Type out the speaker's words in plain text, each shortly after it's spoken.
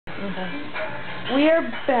Okay. We are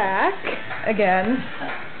back again.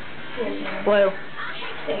 Blue.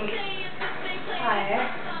 Pink. Hi.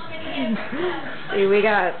 See, we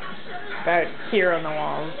got about here on the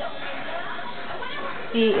walls.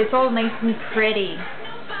 See, it's all nice and pretty.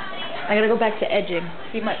 I gotta go back to edging.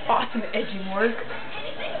 See my awesome edging work.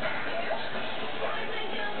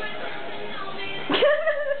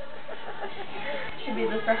 Should be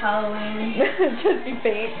this for Halloween. Just be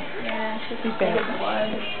paint. Yeah, Just be paint.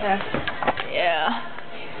 Yeah. Yeah.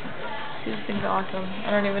 This thing's awesome.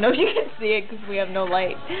 I don't even know if you can see it because we have no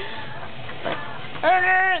light. But,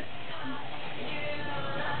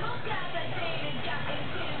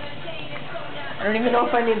 I don't even know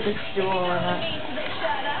if I need this stool or not.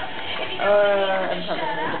 I'm probably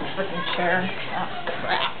gonna need a freaking chair. Oh,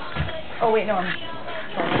 crap. Oh, wait, no, I'm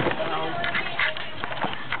trying to get the house.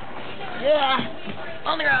 Yeah!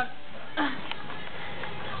 On the ground!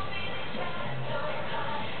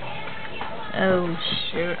 Oh,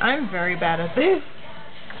 shoot. I'm very bad at this.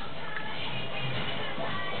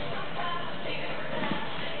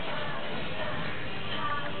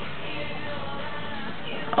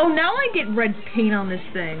 Oh, now I get red paint on this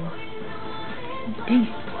thing. Dang it.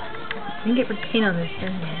 I didn't get red paint on this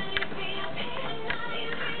thing.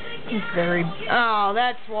 It's very... Oh,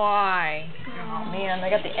 that's why. Oh, man, I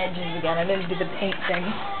got the edges again. I didn't do the paint thing.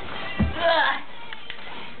 Ugh.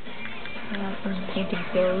 Some painting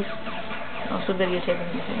skills. Also videotaping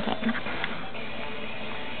at the same time.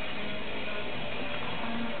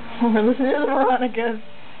 We're listening to the Veronicas.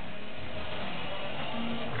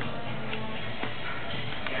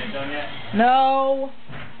 Done yet? No.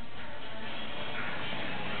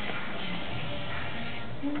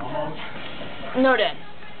 Almost. No, Dad.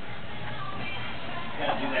 You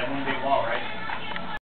gotta do that one big wall, right?